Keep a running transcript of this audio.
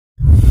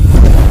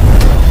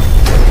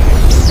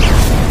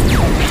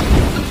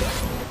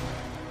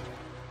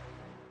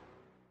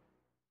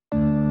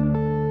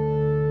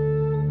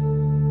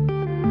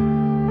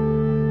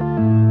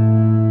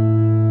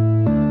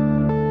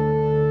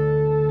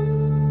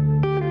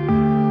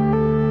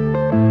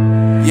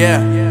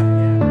Yeah.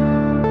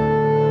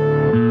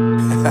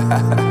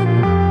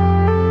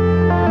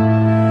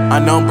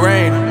 Unknown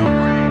Brain,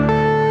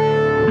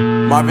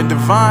 Marvin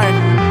Divine.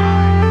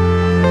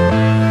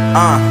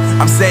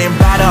 I'm saying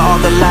bye to all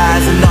the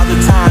lies and all the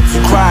times you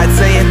cried,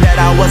 saying that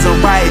I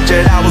wasn't right,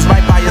 yet I was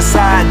right by your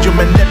side. You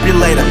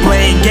manipulator,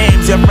 playing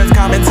games, your friends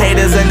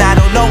commentators, and I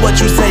don't know what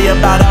you say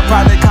about our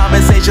private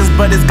conversations,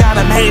 but it's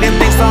got them hating.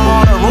 Thanks to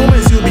all the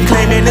rumors you be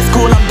claiming. It's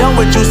cool, I'm done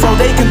with you, so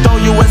they can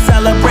throw you a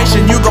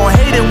celebration. You gon'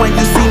 hate it when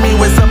you see me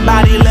with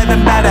somebody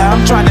living better.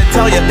 I'm trying to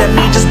tell you that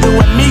me just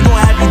doing me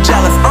gon' have you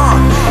jealous.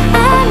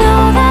 I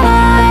know that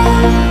I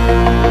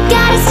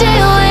gotta stay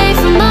away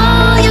from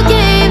all your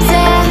games,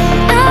 yeah.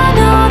 I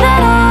know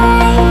that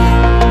I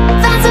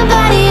found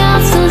somebody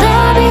else to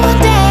love me one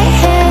day,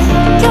 yeah.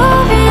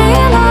 You'll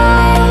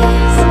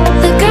realize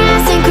the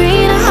grass ain't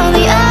greener on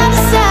the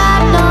other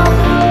side, no.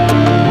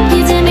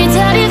 You did me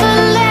dirty for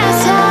the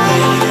last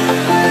time,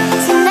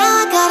 so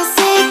now I gotta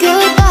say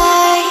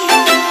goodbye.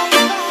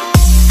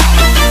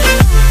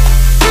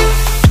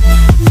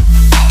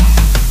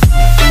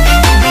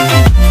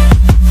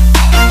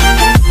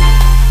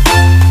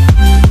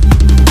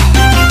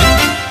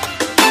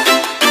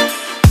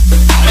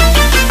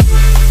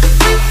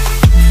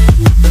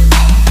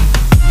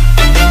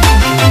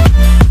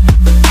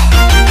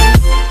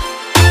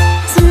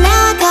 So now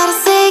I gotta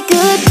say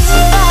goodbye.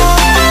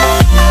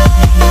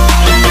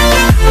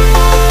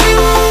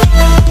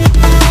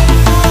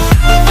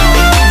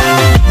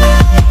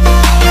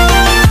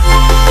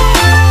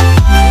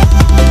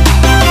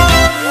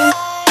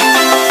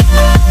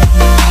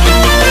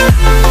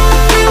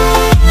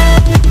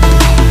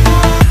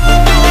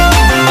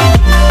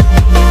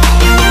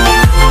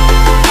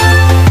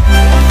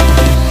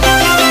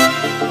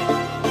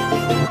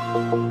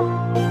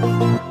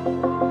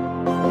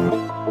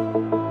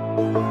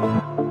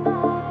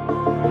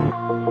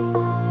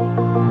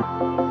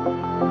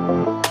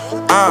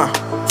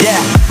 Yeah,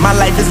 my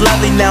life is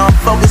lovely now, I'm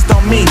focused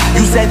on me.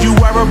 You said you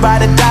were about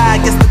to die, I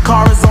guess the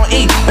car is on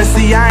E. But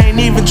see, I ain't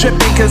even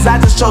tripping, cause I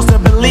just chose to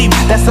believe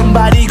that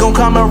somebody gon'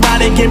 come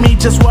around and give me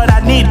just what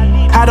I need.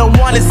 I don't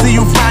wanna see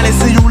you finding,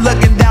 see you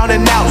looking down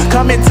and out,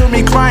 coming to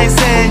me crying,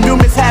 saying you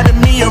miss having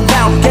me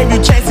around. Gave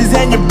you chances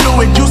and you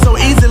blew it, you so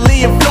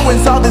easily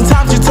influenced. All the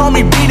times you told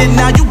me beat it,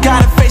 now you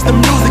gotta face the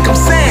music. I'm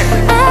saying